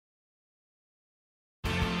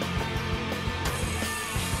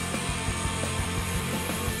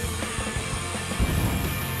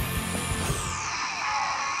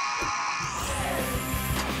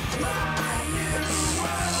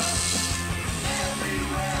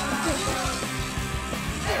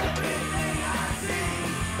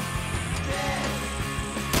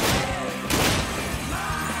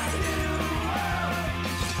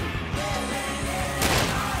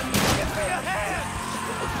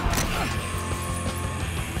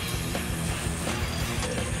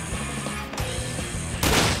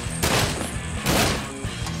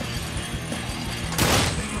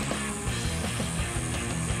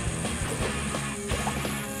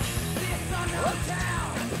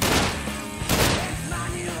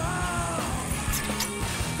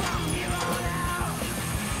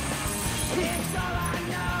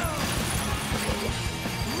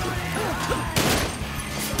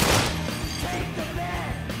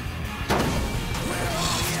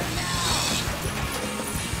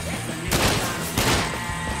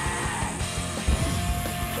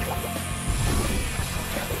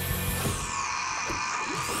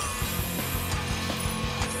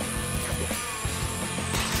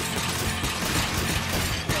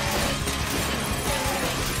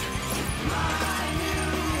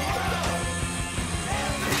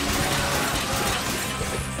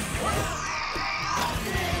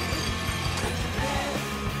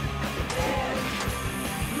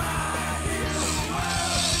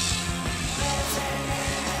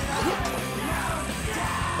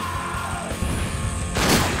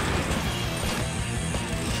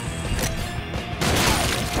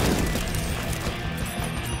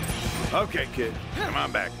Okay, kid. Come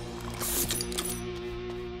on back.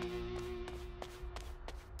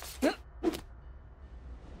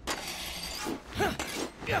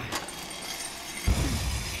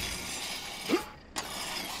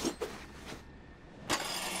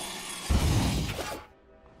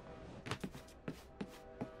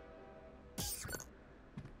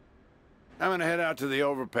 I'm gonna head out to the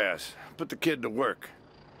overpass. Put the kid to work.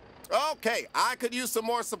 Okay, I could use some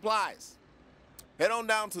more supplies. Head on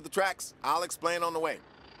down to the tracks. I'll explain on the way.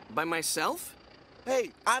 By myself?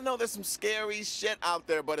 Hey, I know there's some scary shit out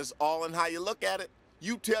there, but it's all in how you look at it.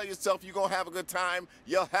 You tell yourself you're gonna have a good time,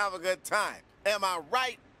 you'll have a good time. Am I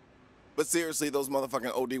right? But seriously, those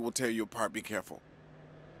motherfucking OD will tear you apart. Be careful.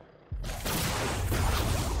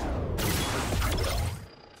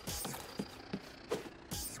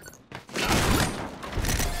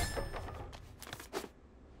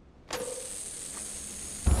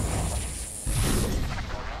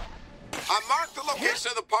 I marked the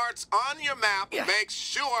location of the parts on your map. Make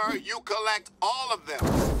sure you collect all of them.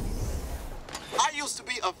 I used to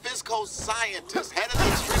be a physical scientist, head of the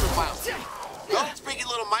extreme files. Those freaky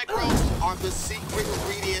little microbes are the secret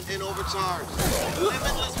ingredient in Overcharge.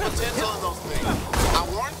 Limitless potential in those things. I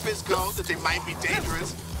warned Fisco that they might be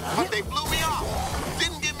dangerous, but they blew me off.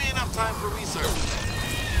 Didn't give me enough time for research.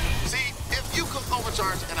 See, if you cook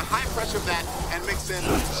Overcharge in a high-pressure vat and mix in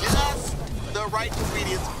just the right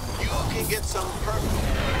ingredients, you can get some perfect.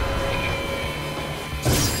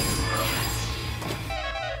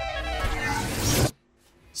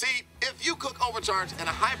 See, if you cook Overcharge in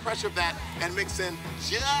a high-pressure vat and mix in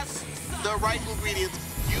just the right ingredients,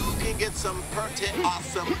 you can get some pretty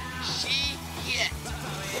awesome shit.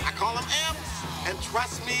 I call them M's, and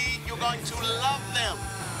trust me, you're going to love them.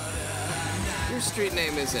 Your street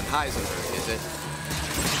name isn't Heisenberg, is it?